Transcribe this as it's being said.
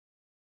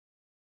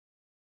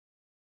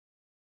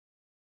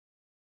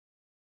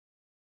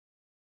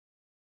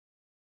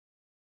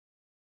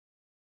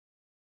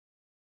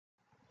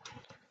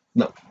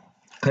Na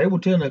karibu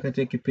tena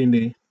katika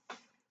kipindi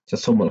cha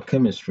somo la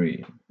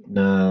chemistry,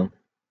 na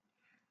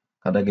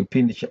katika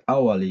kipindi cha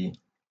awali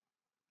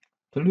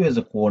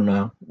tuliweza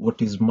kuona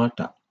what is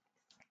matter,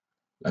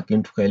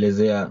 lakini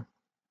tukaelezea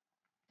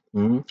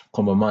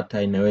kwamba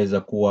matter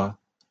inaweza kuwa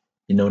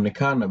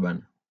inaonekana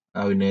bana,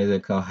 au inaweza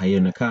ikawa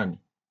haionekani,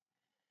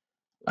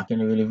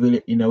 lakini vile vile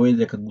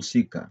inaweza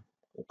ikagusika,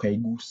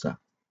 ukaigusa,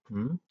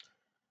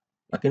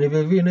 lakini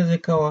vile vile inaweza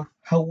ikawa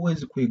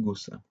hauwezi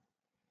kuigusa.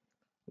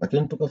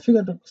 Lakini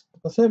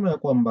tukasema ya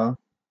kwamba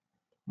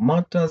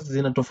matters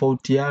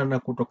zinatofautiana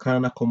kutokana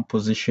na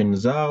composition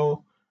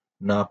zao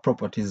na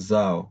properties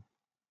zao.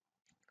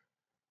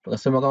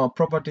 Tukasema kama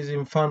properties,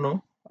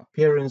 mfano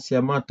appearance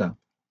ya matter,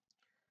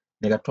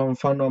 nikatoa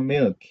mfano wa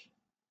milk,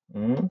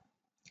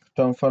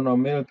 nikatoa mfano wa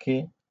milk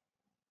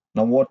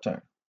na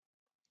water.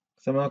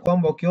 Sema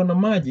kwamba ukiona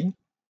maji,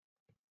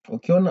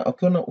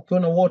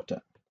 ukiona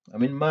water,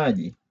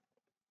 maji,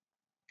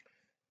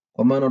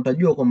 kwa maana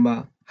utajua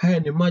kwamba haya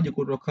ni maji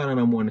kutokana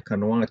na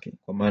muonekano wake,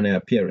 kwa maana ya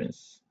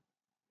appearance.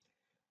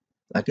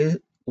 Lakini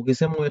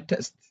ukisema we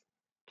test,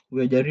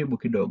 uyajaribu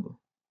kidogo,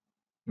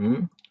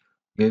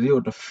 vile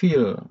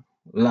utafeel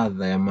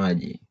ladha ya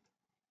maji,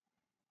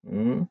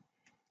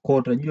 kwa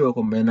utajua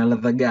kwamba yana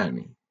ladha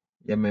gani,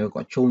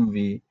 yamewekwa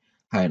chumvi,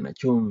 hayana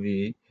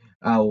chumvi,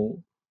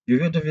 au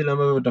vyovyote vile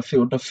ambavyo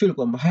utafeel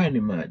kwamba haya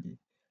ni maji.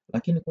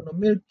 Lakini kuna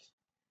milk,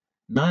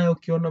 nayo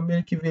ukiona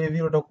milk vile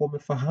vile utakuwa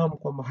umefahamu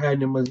kwamba haya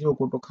ni maziwa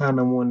kutokana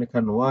na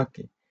muonekano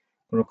wake,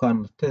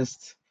 kutokana na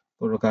taste,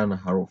 kutokana na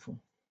harufu.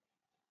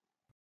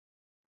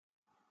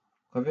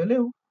 Kwa hivyo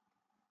leo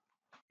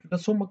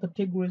tutasoma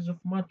categories of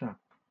matter.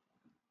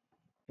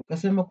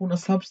 Tukasema kuna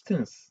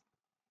substance,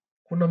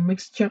 kuna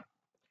mixture,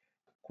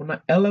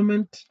 kuna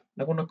element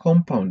na kuna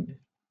compound.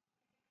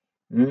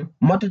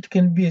 Matter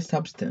can be a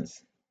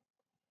substance.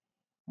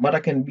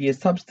 Matter can be a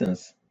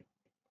substance.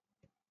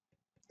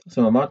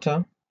 So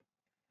matter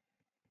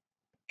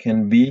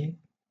can be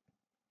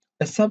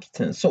a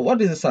substance. So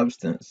what is a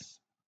substance?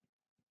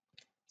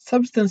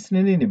 Substance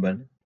ni nini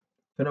bana?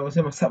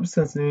 Tunaposema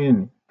substance ni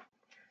nini?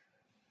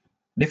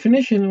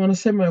 Definition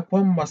wanasema ya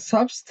kwamba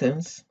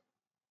substance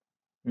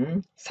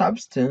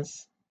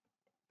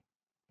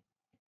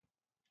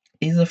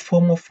is a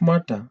form of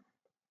matter.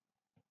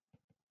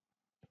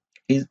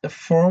 Is a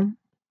form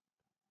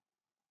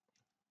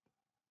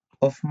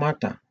of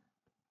matter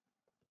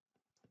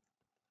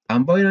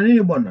ambayo ina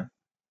nini bwana?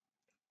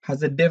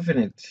 Has a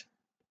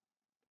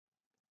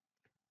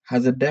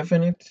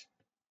definite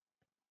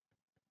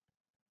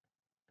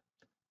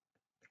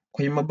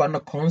kwenye mabana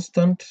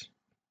constant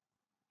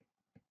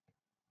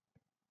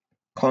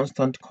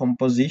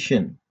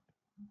composition,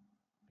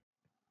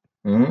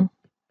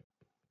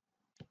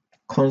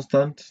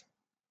 constant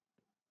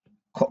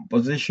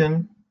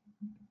composition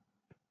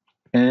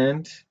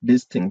and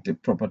distinctive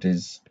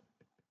properties.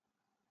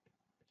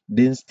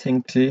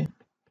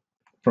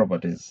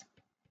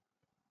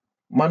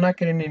 Maana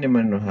yake ni nini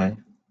maneno haya?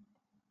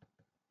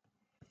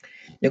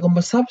 Ya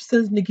kwamba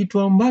substance ni kitu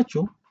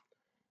ambacho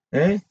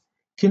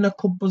kina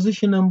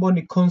composition ambayo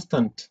ni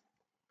constant,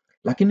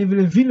 lakini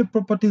vile vile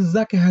properties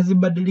zake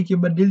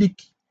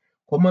hazibadiliki,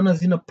 kwa maana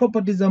zina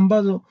properties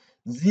ambazo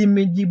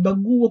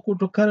zimejibagua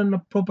kutokana na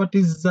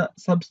properties za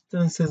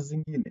substances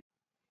zingine.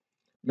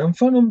 Na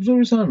mfano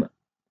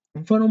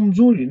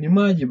mzuri ni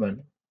maji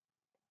bana.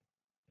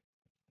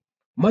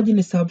 Maji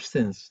ni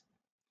substance.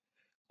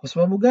 Kwa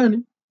sababu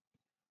gani?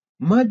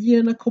 Maji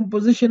yana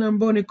composition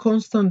ambayo ni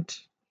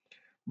constant.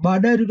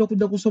 Baadaye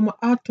tutakuja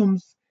kusoma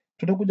atoms,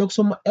 tutakuja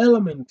kusoma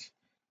element.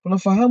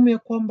 Tunafahamu ya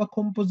kwamba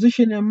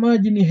composition ya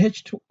maji ni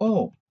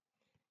H2O.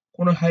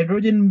 Kuna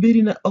hydrogen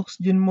 2 na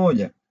oxygen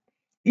 1.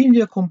 Hii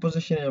ndio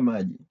composition ya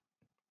maji.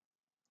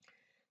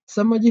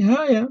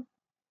 Sasa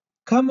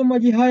kama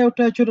maji haya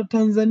utayachota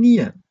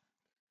Tanzania,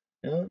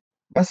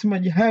 basi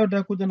maji haya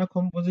utakuja na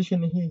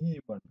composition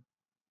hii bwana,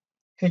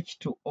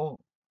 H2O.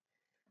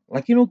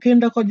 Lakini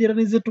ukienda kwa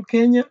jirani zetu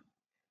Kenya,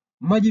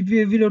 maji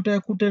vile vile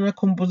utayakuta na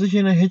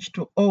composition ya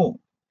H2O.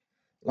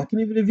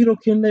 Lakini vile vile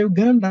ukienda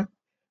Uganda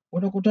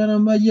utakutana na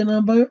maji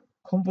ambayo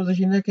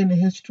composition yake ni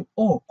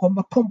H2O,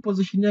 kwamba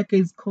composition yake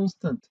is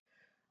constant,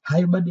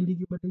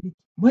 haibadiliki.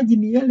 Maji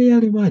ni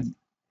yale maji,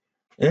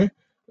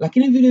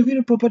 lakini vile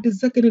vile properties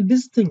zake ni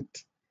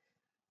distinct.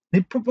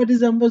 Ni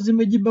properties ambazo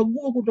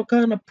zimejibagua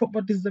kutokana na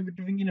properties za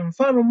vitu vingine.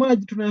 Mfano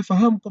maji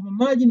tunayafahamu kwamba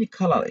maji ni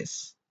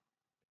colorless,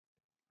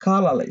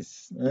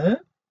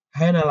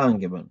 hayana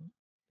rangi bana.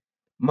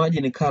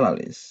 Maji ni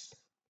colorless.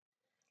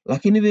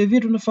 Lakini vile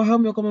vile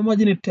tunafahamu ya kwamba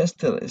maji ni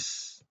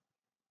tasteless,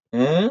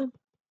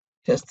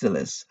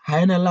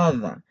 hayana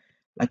ladha.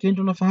 Lakini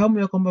tunafahamu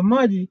ya kwamba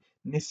maji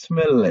ni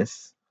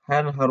smellless,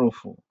 hayana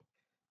harufu,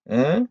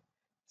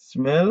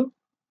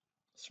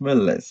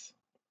 smellless.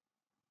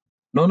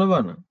 Naona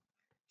bana,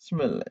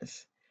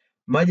 smellless.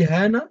 Maji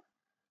hayana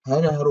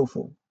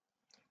harufu.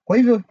 Kwa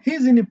hivyo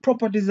hizi ni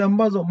properties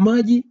ambazo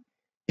maji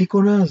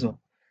iko nazo.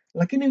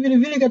 Lakini vile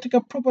vile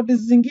katika properties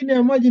zingine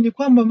ya maji ni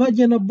kwamba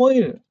maji yana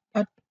boil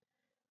at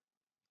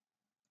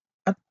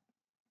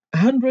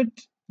 100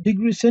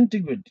 degrees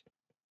centigrade.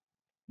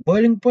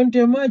 Boiling point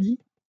ya maji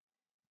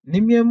ni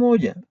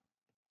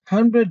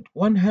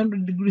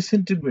 100 degrees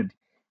centigrade.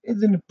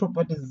 Hizi ni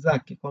properties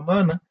zake, kwa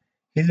maana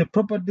hizi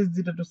properties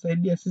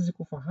zitatusaidia sisi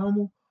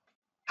kufahamu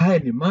haya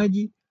ni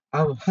maji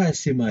au haya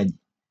si maji,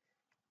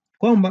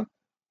 kwamba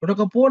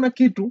utakapoona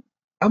kitu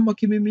ama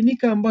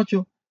kimiminika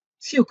ambacho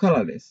sio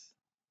colorless,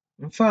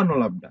 mfano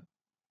labda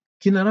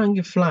kina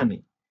rangi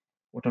fulani,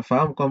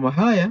 utafahamu kwamba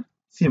haya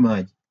si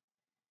maji.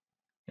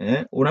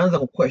 Unaanza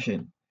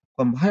ku-question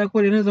kwamba haya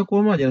kweli inaweza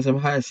kuwa maji, anasema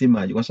haya si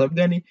maji. Kwa sababu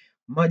gani?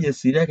 Maji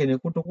asili yake ni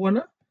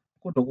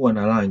kutokuwa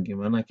na rangi,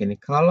 maana yake ni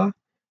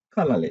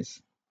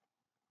colorless.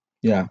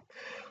 Yeah.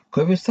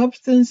 Kwa hivyo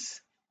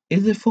substance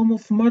is a form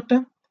of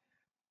matter,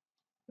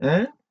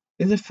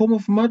 is a form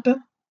of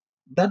matter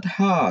that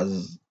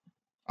has,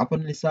 hapa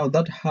nilisahau,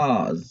 that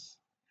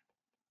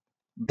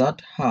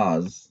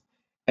has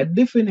a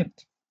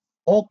definite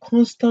or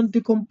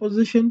constant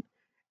composition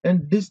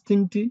and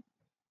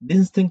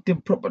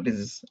distinctive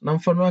properties. Na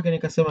mfano wake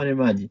nikasema ni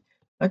maji,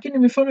 lakini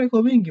mifano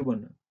iko mingi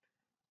bwana.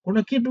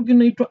 Kuna kitu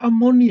kinaitwa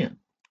ammonia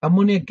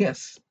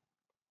gas.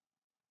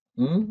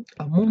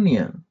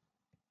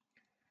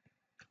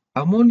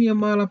 Ammonia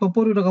mahala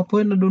popote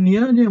utakapoenda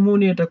duniani,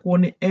 ammonia itakuwa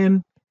ni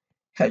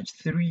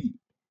NH3.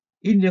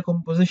 Hii ndio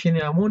composition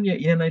ya ammonia,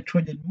 ina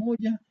nitrogen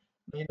moja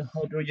na ina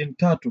hydrogen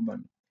tatu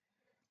bwana.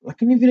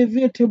 Lakini vile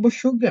vile table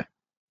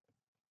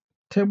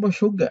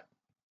sugar,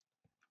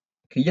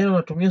 kijana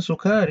unatumia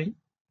sukari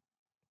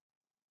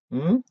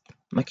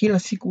na kila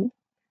siku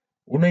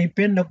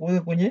unaipenda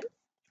kuweka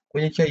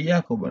kwenye chai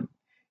yako bwana.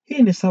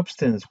 Hii ni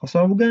substance. Kwa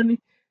sababu gani?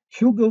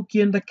 Sugar,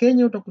 ukienda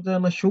Kenya utakutana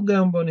na sugar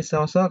ambayo ni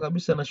sawasawa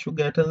kabisa na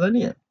sugar ya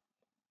Tanzania.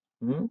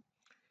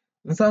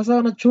 Ni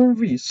sawasawa na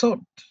chumvi,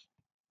 salt.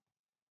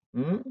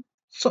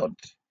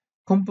 Salt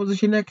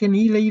composition yake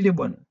ni ile ile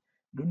bwana.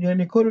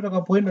 Duniani kote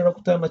utakapoenda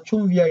utakutana na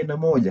chumvi ya aina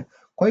moja.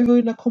 Kwa hivyo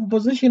ina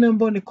composition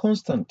ambayo ni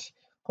constant,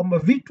 kwamba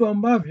vitu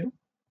ambavyo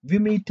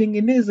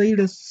vimeitengeneza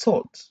ile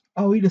salt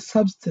au ile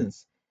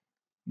substance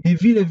ni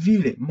vile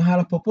vile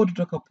mahala popote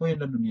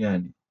utakapoenda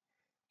duniani.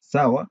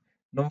 Sawa?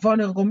 Na mfano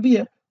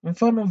nikakwambia,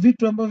 mfano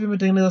vitu ambavyo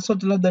vimetengeneza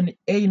salt labda ni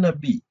A na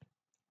B.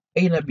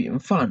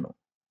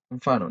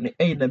 Mfano ni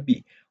A na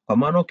B. Kwa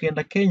maana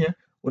ukienda Kenya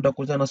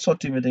utakutana na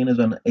salt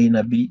imetengenezwa na A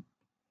na B.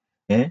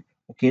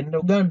 Ukienda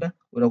Uganda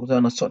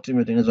utakutana na salt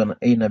imetengenezwa na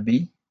A na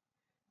B.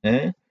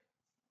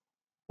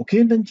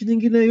 Ukienda nchi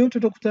nyingine yote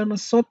utakutana na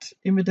salt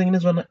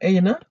imetengenezwa na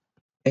A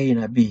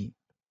na B.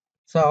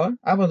 Sawa?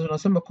 Hapa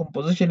tunasema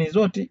composition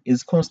zote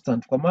is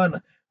constant, kwa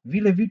maana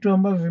vile vitu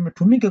ambavyo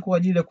vimetumika kwa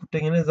ajili ya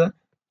kutengeneza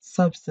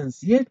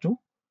substance yetu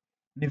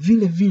ni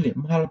vile vile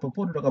mahala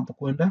popote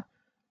utakapokwenda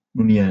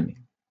duniani.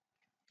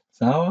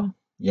 Sawa?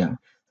 Yeah.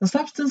 The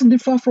substance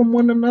differ from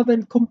one another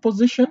in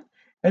composition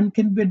and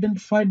can be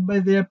identified by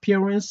their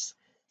appearance,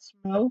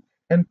 smell,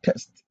 and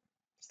taste.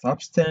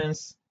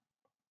 Substance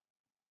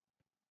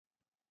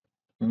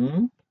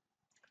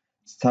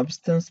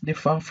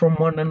differ from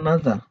one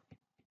another.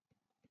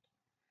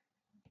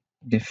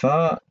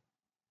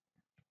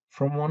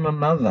 From one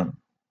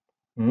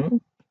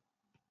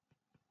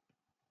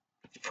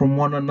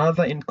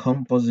another in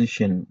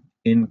composition.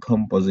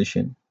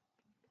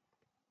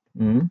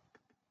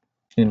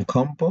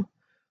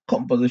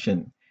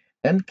 Composition,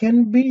 and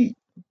can be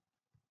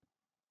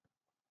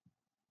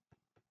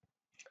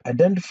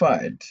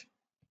identified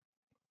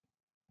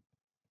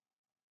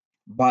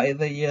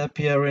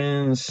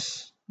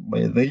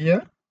by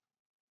their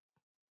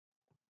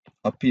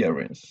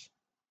appearance.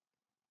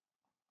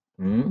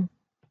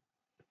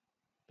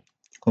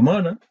 Kwa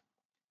maana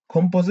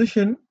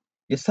composition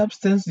ya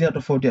substance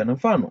zinatofautiana.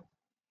 Mfano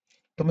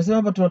tumesema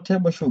hapa tuna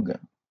table sugar.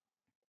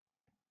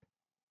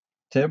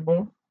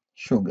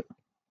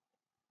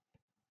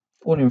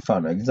 Huu ni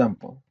mfano,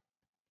 example.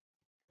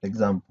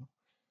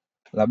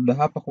 Labda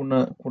hapa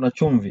kuna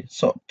chumvi,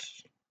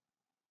 salt,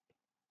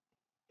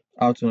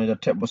 au tunaita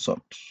table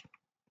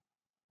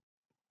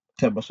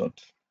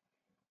salt.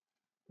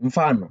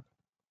 Mfano,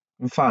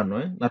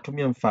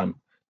 natumia mfano.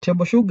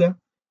 Table sugar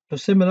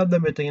tuseme labda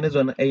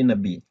imetengenezwa na A na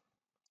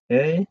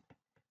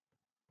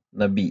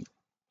B.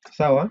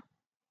 Sawa?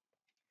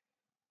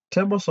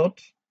 Table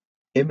salt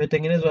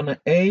imetengenezwa na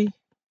A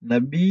na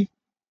B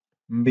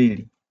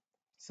mbili.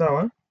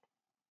 Sawa?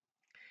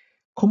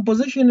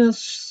 Composition ya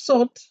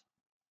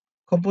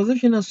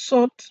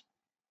salt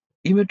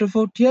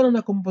imetofautiana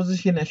na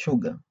composition ya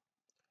sugar.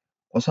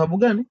 Kwa sababu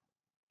gani?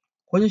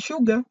 Kwenye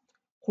sugar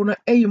kuna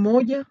A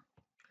moja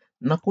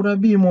na kuna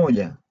B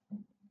moja.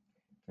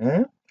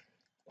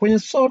 Kwenye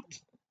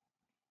salt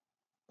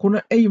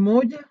kuna A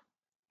moja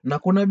na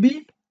kuna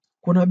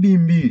B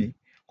mbili.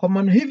 Kwa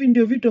maana hivi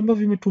ndio vitu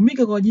ambavyo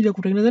vimetumika kwa ajili ya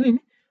kutengeneza nini?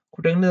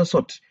 Kutengeneza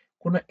salt.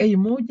 Kuna A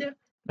moja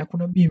na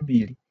kuna B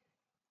mbili.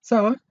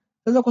 Sawa?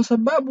 Sasa kwa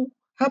sababu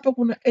hapa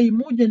kuna A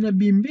moja na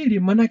B mbili,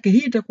 maana yake hii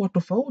itakuwa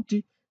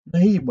tofauti na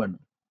hii bwana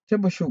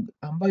table sugar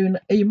ambayo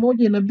ina A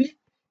moja na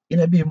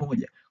B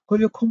moja. Kwa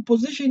hivyo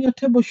composition ya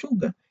table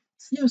sugar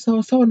sio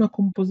sawasawa na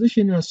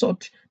composition ya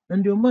salt, na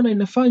ndio maana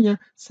inafanya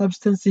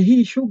substance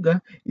hii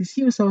sugar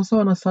isiyo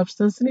sawasawa na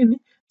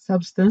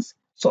substance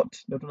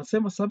sort. Ndio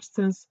tunasema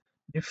substance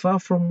differ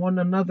from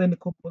one another in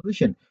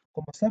composition,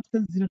 kwamba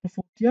substance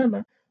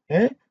zinatofautiana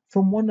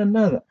from one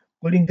another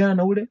kulingana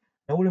na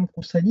ule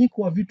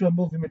mkusanyiko wa vitu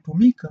ambavyo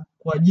vimetumika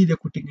kwa ajili ya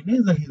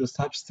kutengeneza hizo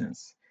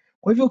substance.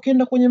 Kwa hivyo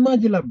ukienda kwenye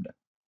maji labda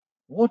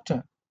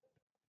water,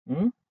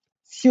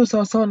 sio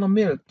sawasawa na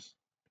milk.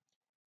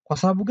 Kwa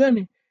sababu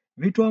gani?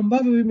 Vitu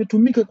ambavyo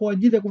vimetumika kwa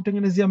ajili ya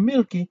kutengenezea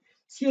milki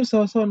sio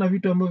sawasawa na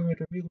vitu ambavyo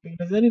vimetumika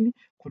kutengenezea nini?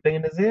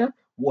 Kutengenezea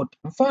water.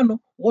 Mfano,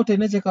 water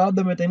inaweza ikawa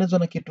labda imetengenezwa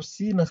na kitu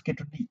C na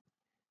kitu D.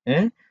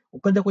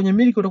 Ukaja kwenye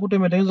milki utakuta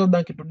imetengenezwa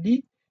na kitu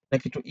D na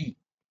kitu E.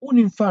 Huu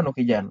ni mfano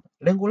kijana.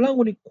 Lengo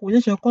langu ni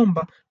kuonyesha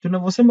kwamba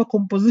tunavyosema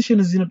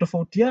composition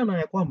zinatofautiana,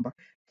 ya kwamba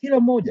kila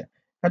moja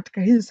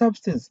katika hizi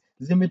substance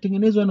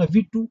zimetengenezwa na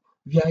vitu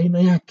vya aina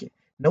yake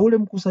na ule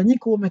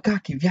mkusanyiko umekaa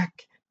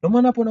kivyake. Ndio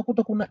maana hapo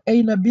unakuta kuna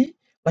A na B,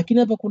 lakini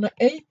hapa kuna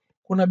A,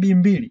 kuna B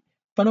mbili.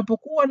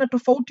 Panapokuwa na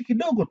tofauti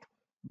kidogo tu,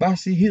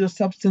 basi hizo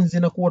substance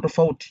zinakuwa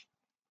tofauti.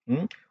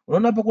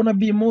 Unaona hapa kuna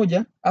B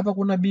moja, hapa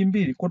kuna B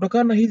mbili.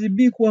 Kutokana na hizi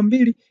B kuwa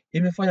mbili,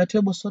 imefanya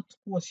table salt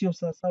kuwa sio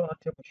sawa na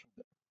table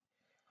sugar.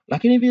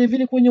 Lakini vile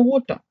vile kwenye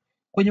water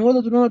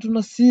tunaona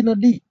tuna C na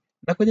D,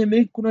 na kwenye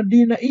milk kuna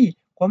D na E.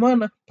 Kwa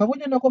maana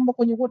pamoja na kwamba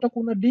kwenye water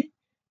kuna D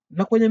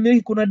na kwenye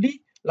milk kuna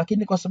D,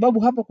 lakini kwa sababu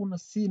hapa kuna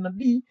C na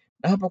D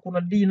na hapa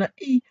kuna D na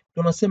E,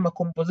 tunasema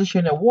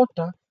composition ya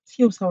water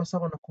sio sawa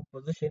na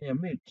composition ya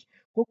milk.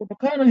 Kwa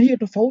kutokana na hiyo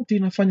tofauti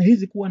inafanya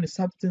hizi kuwa ni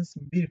substance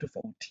mbili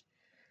tofauti.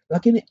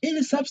 Lakini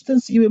ili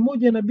substance iwe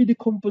moja inabidi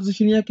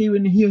composition yake iwe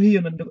ni hiyo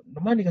hiyo, na ndio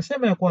maana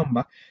nikasema ya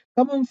kwamba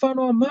kama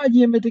mfano wa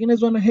maji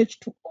yametengenezwa na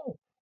H2O,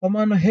 kwa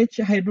maana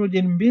H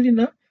hydrogen mbili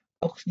na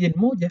oxygen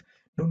moja,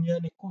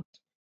 duniani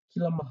kote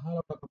kila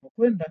mahala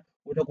pakapokwenda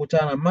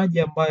utakutana na maji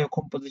ambayo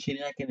composition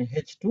yake ni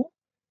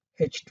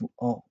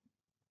H2O.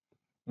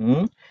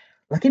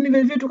 Lakini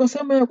vile vile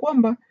tukasema ya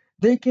kwamba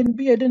they can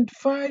be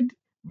identified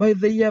by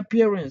their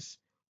appearance.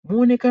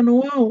 Muonekano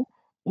wao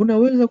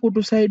unaweza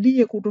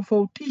kutusaidia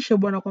kutofautisha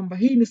bwana, kwamba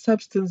hii ni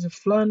substance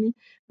fulani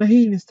na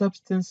hii ni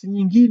substance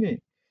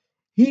nyingine.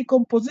 Hii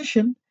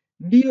composition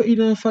ndiyo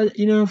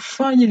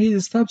inayofanya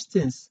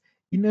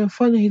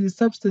hizi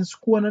substance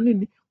kuwa na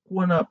nini?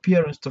 Kuwa na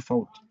appearance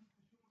tofauti.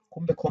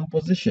 Kumbe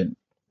composition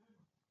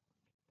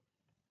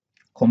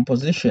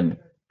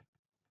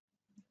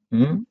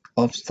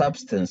of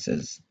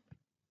substances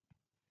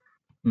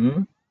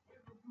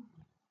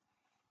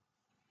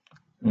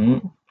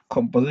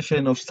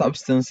composition of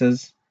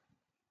substances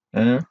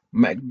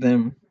make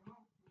them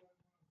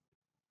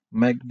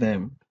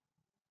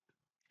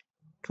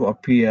to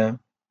appear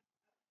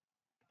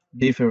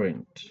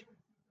different.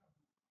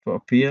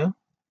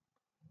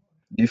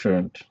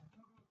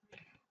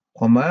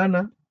 Kwa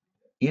maana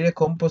ile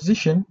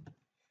composition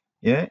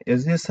ya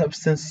zile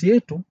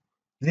substances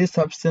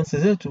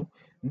zetu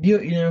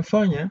ndio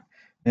inayofanya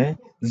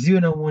ziwe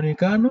na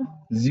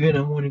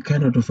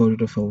muonekano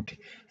tofauti.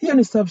 Hiyo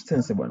ni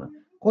substance bwana.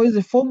 Kwa hiyo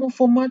is a form of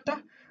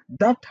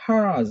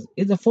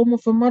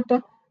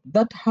matter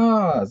that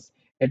has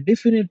a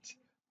definite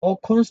or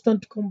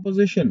constant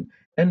composition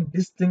and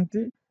distinct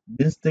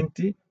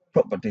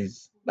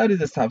properties. That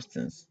is a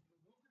substance.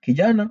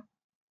 Kijana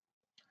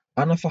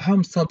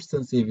anafahamu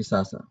substance hivi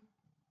sasa.